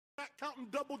counting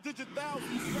double-digit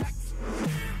thousands stacks.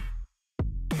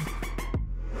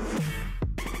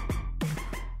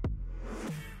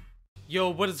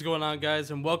 Yo, what is going on, guys,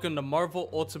 and welcome to Marvel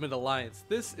Ultimate Alliance.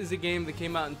 This is a game that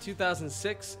came out in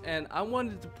 2006, and I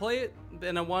wanted to play it,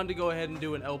 and I wanted to go ahead and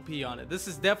do an LP on it. This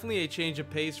is definitely a change of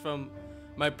pace from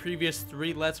my previous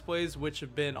 3 Let's Plays, which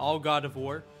have been all God of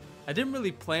War. I didn't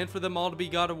really plan for them all to be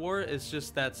God of War, it's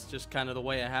just that's just kind of the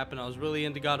way it happened. I was really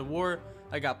into God of War.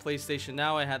 I got PlayStation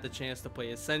Now, I had the chance to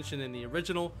play Ascension in the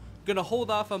original. I'm gonna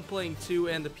hold off on playing 2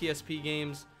 and the PSP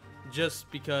games, just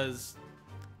because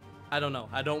I don't know.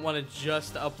 I don't want to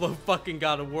just upload fucking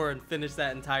God of War and finish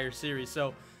that entire series.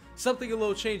 So something a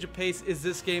little change of pace is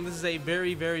this game. This is a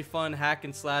very, very fun hack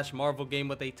and slash Marvel game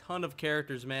with a ton of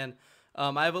characters, man.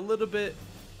 I have a little bit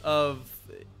of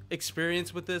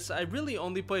experience with this. I really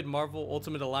only played Marvel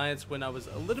Ultimate Alliance when I was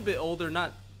a little bit older,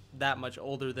 not that much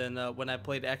older than when I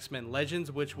played X-Men Legends,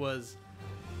 which was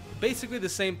basically the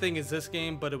same thing as this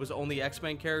game, but it was only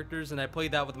X-Men characters, and I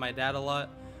played that with my dad a lot.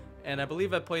 And I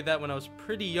believe I played that when I was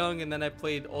pretty young, and then I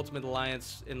played Ultimate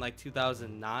Alliance in like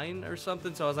 2009 or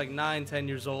something, so I was like 9-10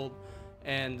 years old.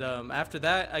 And after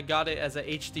that, I got it as a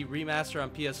HD remaster on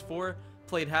PS4,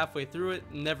 played halfway through it,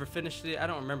 never finished it. I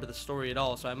don't remember the story at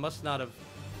all, so I must not have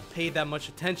paid that much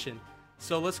attention.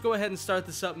 So let's go ahead and start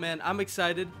this up, man. I'm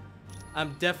excited.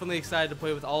 I'm definitely excited to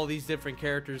play with all these different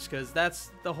characters, because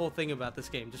that's the whole thing about this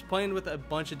game. Just playing with a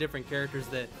bunch of different characters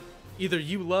that either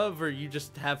you love or you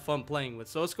just have fun playing with.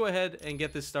 So let's go ahead and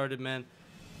get this started, man.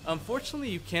 Unfortunately,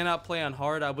 you cannot play on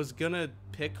hard. I was gonna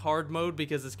pick hard mode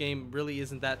because this game really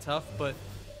isn't that tough, but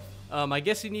I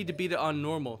guess you need to beat it on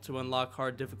normal to unlock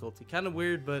hard difficulty. Kind of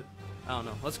weird, but I don't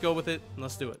know. Let's go with it and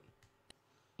let's do it.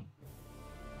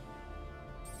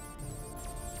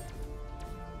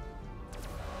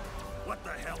 What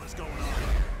the hell is going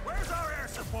on? Where's our air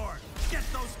support? Get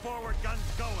those forward guns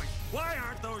going. Why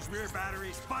aren't those rear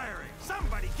batteries firing?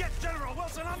 Somebody get General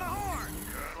Wilson on the horn!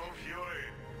 Colonel Fury,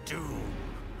 Doom,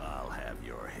 I'll have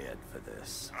your head for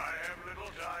this. I have little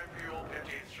time for your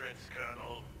petty threats,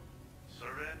 Colonel.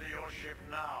 Surrender your ship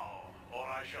now, or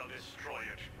I shall destroy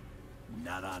it.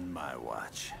 Not on my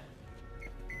watch.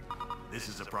 This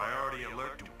is a priority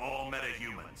alert to all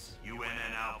metahumans.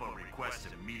 UNN Alpha requests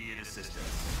immediate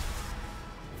assistance.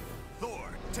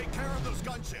 Thor, take care of those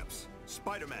gunships.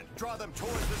 Spider-Man, draw them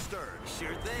towards the stern.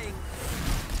 Sure thing.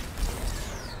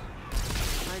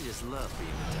 I just love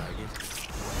being the target.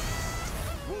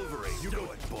 Wolverine, you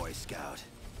go it. Boy Scout.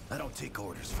 I don't take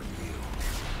orders from you.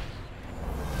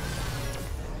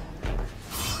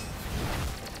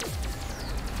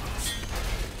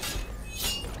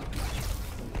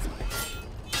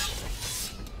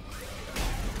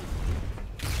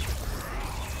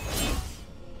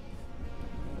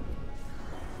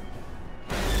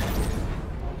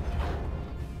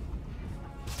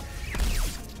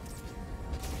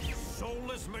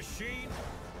 Soulless machine?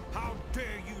 How dare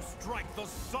you strike the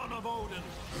son of Odin?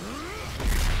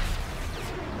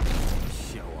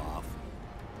 Show off.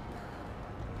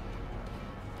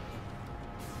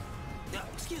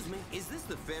 Excuse me, is this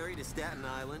the ferry to Staten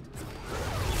Island?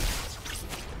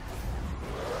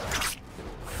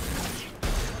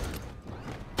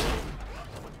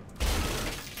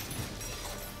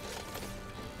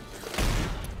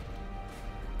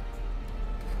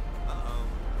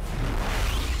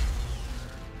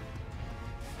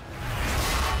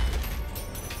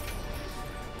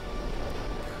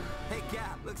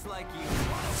 Looks like you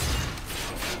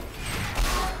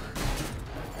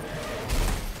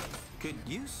could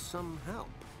use some help.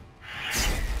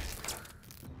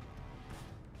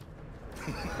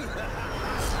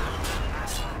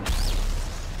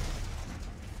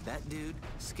 That dude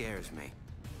scares me.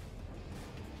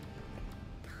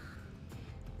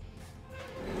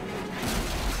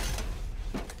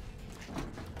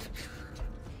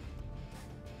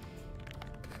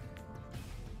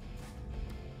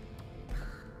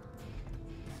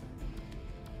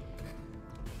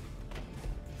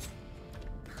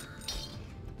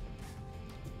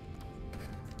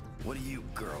 What are you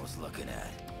girls looking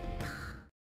at?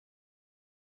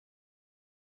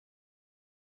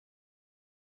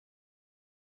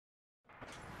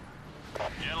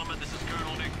 Gentlemen, this is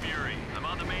Colonel Nick Fury. I'm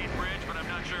on the main bridge, but I'm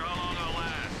not sure how long it'll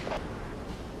last.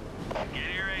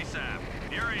 Get here ASAP.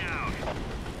 Fury out.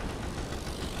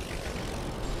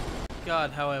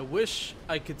 God, how I wish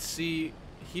I could see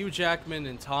Hugh Jackman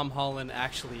and Tom Holland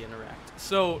actually interact.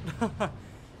 So,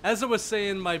 as I was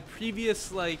saying, my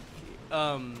previous, like,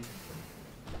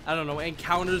 I don't know,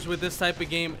 encounters with this type of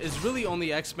game is really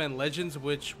only X-Men Legends,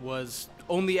 which was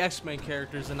only X-Men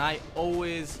characters, and I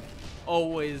always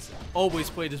always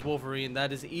played as Wolverine.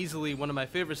 That is easily one of my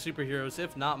favorite superheroes,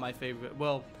 if not my favorite.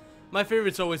 Well, my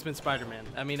favorite's always been Spider-Man.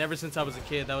 I mean, ever since I was a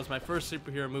kid, that was my first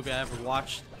superhero movie I ever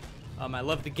watched. I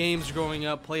loved the games growing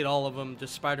up, played all of them.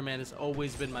 Just Spider-Man has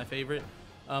always been my favorite.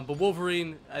 But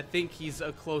Wolverine, I think he's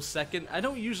a close second. I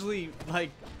don't usually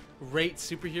like rate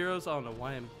superheroes. I don't know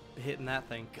why I'm hitting that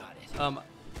thing. Got it.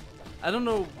 I don't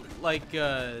know, like,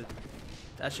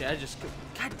 actually,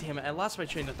 God damn it, I lost my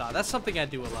train of thought. That's something I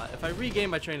do a lot. If I regain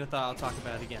my train of thought, I'll talk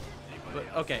about it again. But,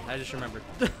 okay, I just remembered.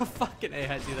 Fucking A,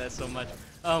 I do that so much.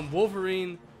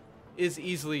 Wolverine is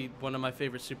easily one of my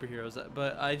favorite superheroes,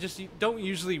 but I just don't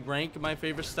usually rank my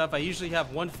favorite stuff. I usually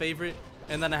have one favorite,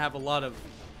 and then I have a lot of,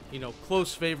 you know,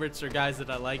 close favorites or guys that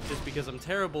I like, just because I'm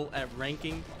terrible at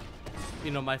ranking,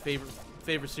 you know, my favorite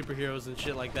superheroes and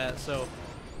shit like that. So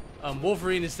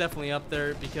Wolverine is definitely up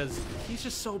there because he's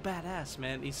just so badass,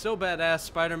 man. He's so badass.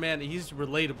 Spider-Man, he's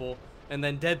relatable. And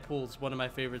then Deadpool's one of my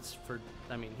favorites for,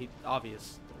 I mean,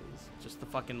 obvious. He's just the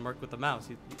fucking Merc with the mouse.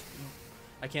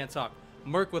 I can't talk.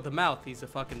 Merc with a mouth, he's a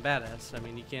fucking badass. I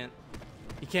mean, you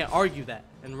can't argue that.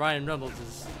 And Ryan Reynolds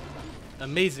is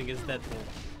amazing as Deadpool.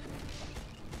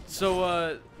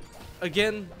 So,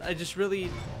 again, I just really,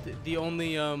 the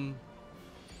only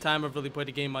time I've really played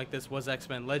a game like this was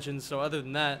X-Men Legends. So other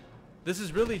than that, this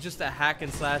is really just a hack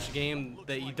and slash game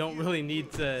that you don't really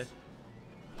need to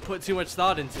put too much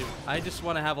thought into. I just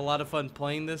want to have a lot of fun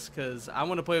playing this because I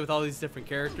want to play with all these different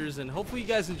characters, and hopefully you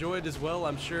guys enjoy it as well.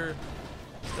 I'm sure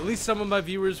at least some of my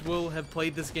viewers will have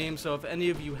played this game, so if any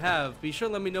of you have, be sure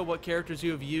to let me know what characters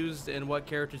you have used and what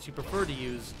characters you prefer to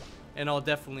use, and I'll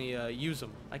definitely use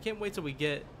them. I can't wait till we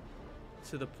get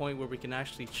to the point where we can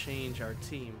actually change our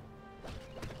team,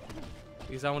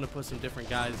 because I want to put some different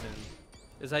guys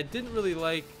in. As I didn't really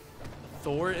like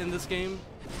Thor in this game,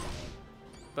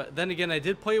 but then again, I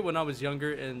did play it when I was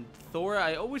younger, and Thor,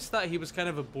 I always thought he was kind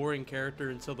of a boring character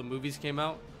until the movies came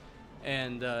out.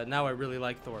 And now I really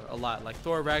like Thor a lot. Like,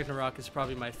 Thor Ragnarok is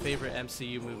probably my favorite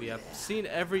MCU movie. I've seen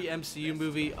every MCU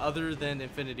movie other than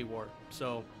Infinity War.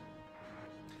 So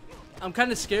I'm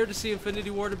kind of scared to see Infinity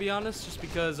War, to be honest, just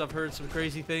because I've heard some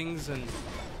crazy things, and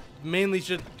mainly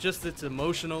just it's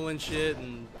emotional and shit,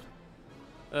 and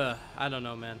I don't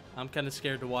know, man. I'm kind of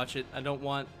scared to watch it. I don't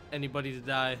want anybody to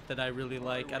die that I really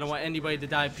like. I don't want anybody to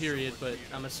die, period, but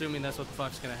I'm assuming that's what the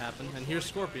fuck's gonna happen. And here's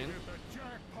Scorpion.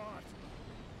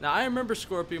 Now, I remember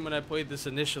Scorpion when I played this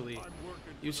initially.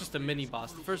 He was just a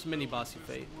mini-boss, the first mini-boss you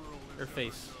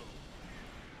face.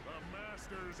 The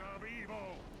Masters of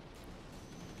Evil.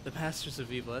 The Masters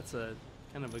of Evil, that's a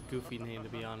kind of a goofy name, to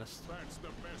be honest. That's the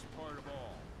best part of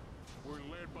all. We're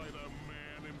led by the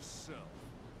man himself.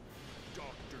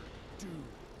 Dr. Doom,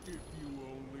 if you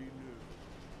only knew.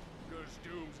 Because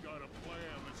Doom's got a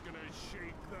plan that's gonna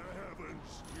shake the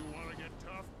heavens. You wanna get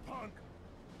tough, punk?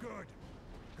 Good.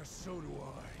 Because so do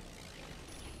I.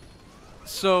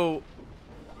 So,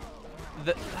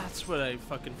 that's what I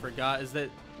fucking forgot, is that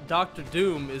Dr.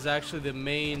 Doom is actually the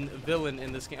main villain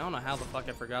in this game. I don't know how the fuck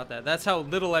I forgot that. That's how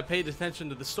little I paid attention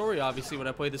to the story, obviously, when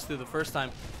I played this through the first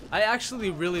time. I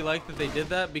actually really like that they did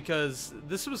that, because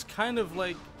this was kind of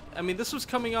like, I mean, this was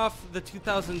coming off the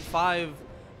 2005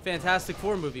 Fantastic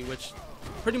Four movie, which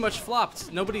pretty much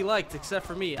flopped. Nobody liked, except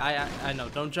for me. I know,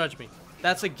 don't judge me.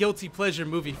 That's a guilty pleasure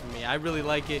movie for me. I really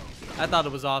like it. I thought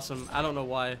it was awesome. I don't know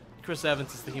why. Chris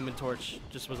Evans is the Human Torch.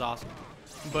 Just was awesome.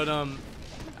 But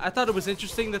I thought it was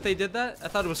interesting that they did that. I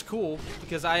thought it was cool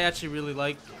because I actually really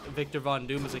like Victor Von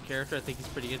Doom as a character. I think he's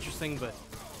pretty interesting. But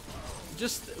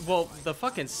just, well, the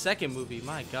fucking second movie,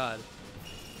 my god.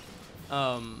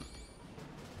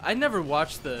 I never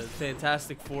watched the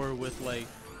Fantastic Four with like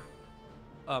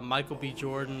Michael B.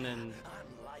 Jordan and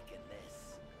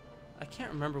I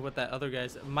can't remember what that other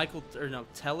guy's,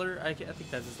 Teller, I think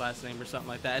that's his last name or something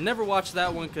like that. I never watched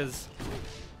that one because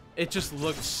it just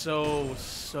looked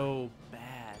so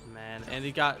bad, man. And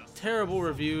it got terrible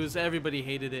reviews. Everybody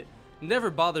hated it. Never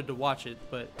bothered to watch it,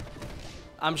 but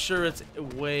I'm sure it's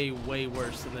way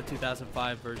worse than the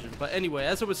 2005 version. But anyway,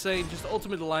 as I was saying, just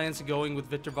Ultimate Alliance going with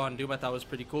Victor Von Doom I thought was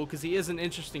pretty cool because he is an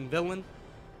interesting villain.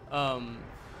 And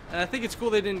I think it's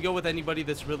cool they didn't go with anybody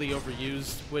that's really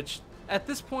overused, which at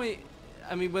this point,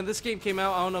 I mean, when this game came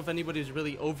out, I don't know if anybody's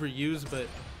really overused, but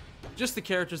just the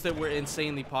characters that were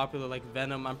insanely popular, like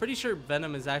Venom. I'm pretty sure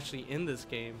Venom is actually in this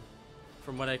game,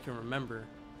 from what I can remember.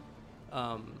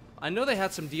 I know they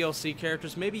had some DLC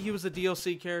characters. Maybe he was a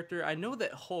DLC character. I know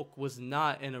that Hulk was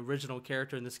not an original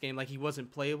character in this game. Like, he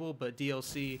wasn't playable, but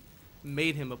DLC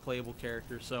made him a playable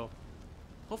character. So,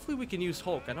 hopefully we can use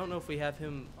Hulk. I don't know if we have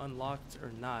him unlocked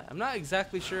or not. I'm not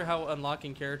exactly sure how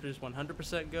unlocking characters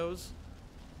 100% goes.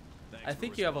 I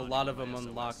think you have a lot of them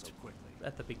unlocked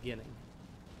at the beginning.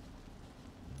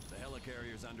 The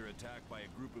helicarrier's under attack by a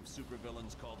group of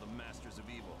supervillains called the Masters of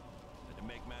Evil. And to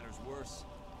make matters worse,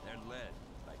 they're led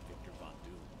by Victor Von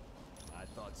Doom. My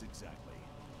thoughts exactly.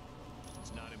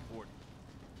 It's not important.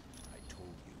 I told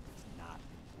you it's not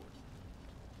important.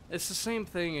 It's the same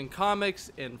thing in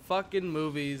comics, in fucking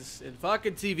movies, in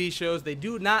fucking TV shows. They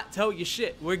do not tell you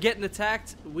shit. We're getting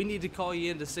attacked. We need to call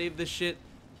you in to save this shit.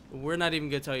 We're not even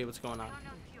gonna tell you what's going on.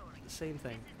 The same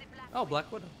thing. Oh,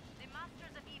 Black Widow. The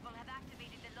Masters of Evil have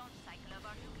activated the launch cycle of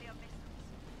our nuclear missiles.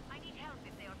 I need help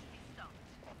if they are to be stopped.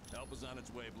 Help is on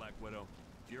its way, Black Widow.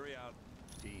 Fury out.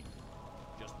 Team.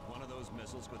 Just one of those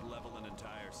missiles could level an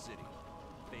entire city.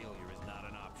 Failure is not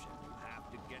an option. You have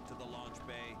to get to the launch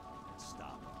bay and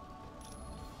stop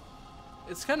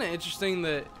it. It's kind of interesting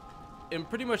that in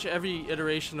pretty much every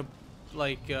iteration of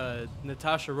like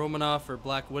Natasha Romanoff or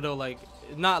Black Widow, like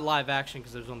not live action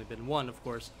because there's only been one, of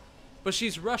course, but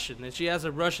she's Russian and she has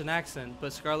a Russian accent,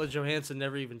 but Scarlett Johansson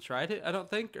never even tried it, I don't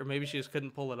think, or maybe she just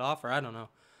couldn't pull it off, or I don't know,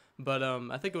 but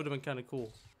I think it would have been kind of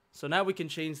cool. So now we can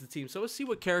change the team. So let's see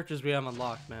what characters we have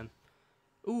unlocked, man.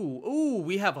 Ooh,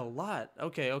 we have a lot.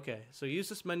 Okay. So use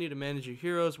this menu to manage your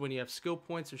heroes. When you have skill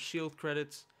points or shield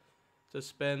credits to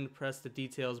spend, press the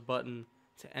details button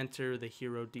to enter the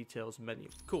hero details menu.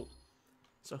 Cool.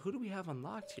 So who do we have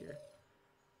unlocked here?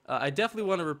 I definitely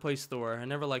want to replace Thor. I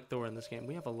never liked Thor in this game.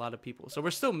 We have a lot of people. So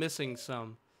we're still missing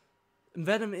some.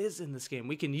 Venom is in this game.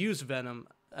 We can use Venom.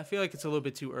 I feel like it's a little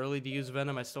bit too early to use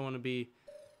Venom. I still want to be,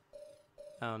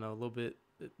 I don't know, a little bit.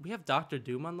 We have Doctor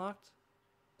Doom unlocked.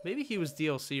 Maybe he was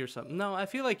DLC or something. No, I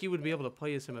feel like you would be able to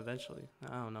play as him eventually.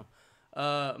 I don't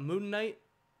know. Moon Knight.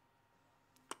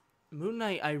 Moon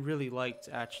Knight I really liked,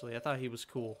 actually. I thought he was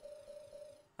cool.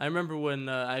 I remember when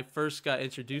I first got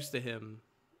introduced to him,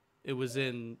 it was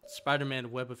in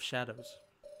Spider-Man Web of Shadows.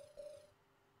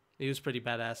 He was pretty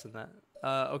badass in that.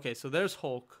 Okay, so there's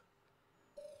Hulk.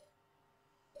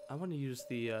 I want to use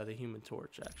the Human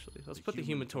Torch, actually. Let's put the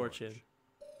Human Torch in.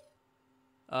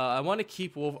 I want to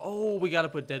keep Wolf. Oh, we got to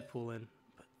put Deadpool in.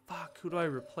 But fuck, who do I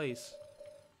replace?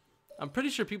 I'm pretty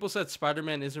sure people said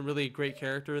Spider-Man isn't really a great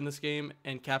character in this game,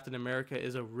 and Captain America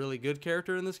is a really good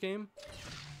character in this game.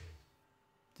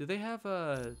 Do they have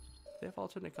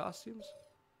alternate costumes?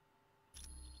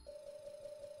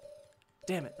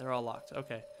 Damn it, they're all locked.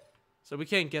 Okay. So we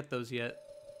can't get those yet.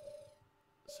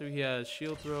 So he has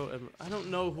shield throw, and I don't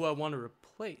know who I want to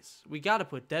replace. We got to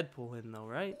put Deadpool in though,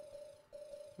 right?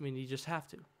 I mean, you just have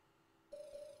to.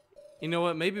 You know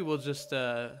what? Maybe we'll just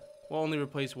we'll only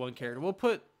replace one character. We'll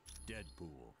put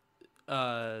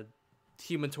Deadpool.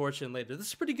 Human Torch in later. This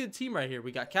is a pretty good team right here.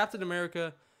 We got Captain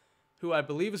America, who I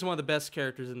believe is one of the best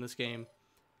characters in this game.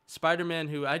 Spider-Man,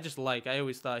 who I just like. I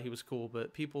always thought he was cool,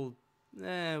 but people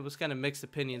was kind of mixed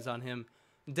opinions on him.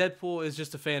 Deadpool is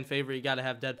just a fan favorite. You got to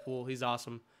have Deadpool. He's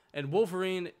awesome. And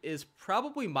Wolverine is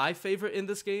probably my favorite in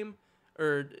this game.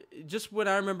 Or just when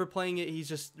I remember playing it, he's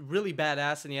just really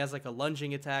badass, and he has like a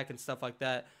lunging attack and stuff like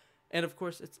that. And of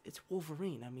course, it's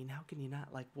Wolverine. I mean, how can you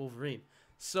not like Wolverine?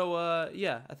 So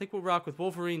yeah, I think we'll rock with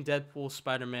Wolverine, Deadpool,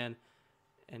 Spider-Man,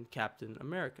 and Captain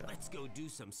America. Let's go do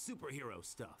some superhero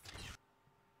stuff.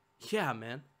 Yeah,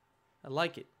 man. I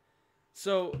like it.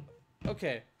 So,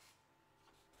 okay.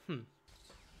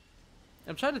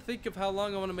 I'm trying to think of how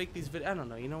long I want to make these videos. I don't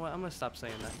know. You know what? I'm going to stop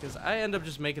saying that because I end up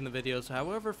just making the videos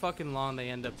however fucking long they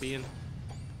end up being.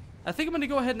 I think I'm going to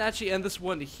go ahead and actually end this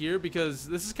one here because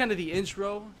this is kind of the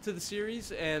intro to the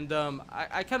series, and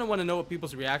I kind of want to know what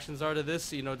people's reactions are to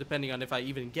this, you know, depending on if I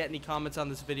even get any comments on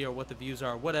this video or what the views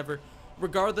are or whatever.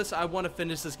 Regardless, I want to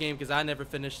finish this game because I never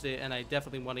finished it, and I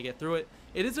definitely want to get through it.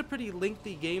 It is a pretty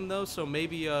lengthy game, though, so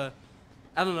maybe, I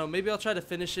don't know, maybe I'll try to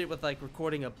finish it with, like,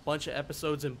 recording a bunch of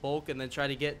episodes in bulk and then try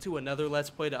to get to another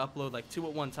Let's Play to upload, like, 2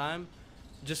 at one time.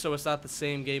 Just so it's not the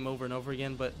same game over and over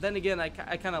again. But then again, I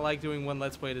kind of like doing one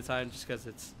Let's Play at a time just because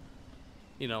it's,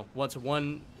 you know, once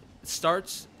one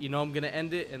starts, you know I'm going to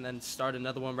end it and then start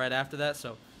another one right after that.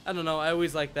 So, I don't know. I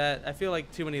always like that. I feel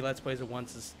like too many Let's Plays at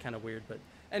once is kind of weird. But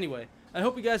anyway, I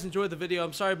hope you guys enjoyed the video.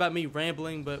 I'm sorry about me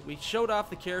rambling, but we showed off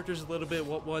the characters a little bit,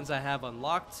 what ones I have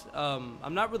unlocked.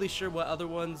 I'm not really sure what other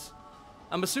ones.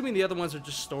 I'm assuming the other ones are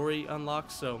just story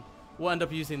unlocked, so we'll end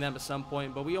up using them at some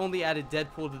point, but we only added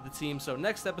Deadpool to the team, so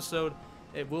next episode,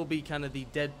 it will be kind of the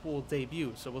Deadpool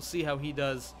debut, so we'll see how he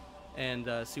does and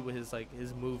see what his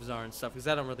moves are and stuff, because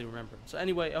I don't really remember. So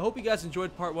anyway, I hope you guys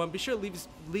enjoyed part 1. Be sure to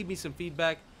leave me some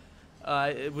feedback.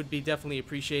 It would be definitely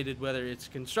appreciated, whether it's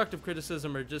constructive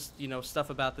criticism or just, you know, stuff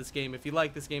about this game, if you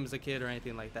like this game as a kid or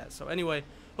anything like that. So anyway,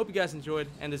 hope you guys enjoyed,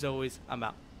 and as always, I'm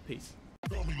out. Peace.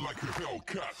 Tell me like a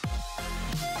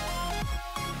Hellcat.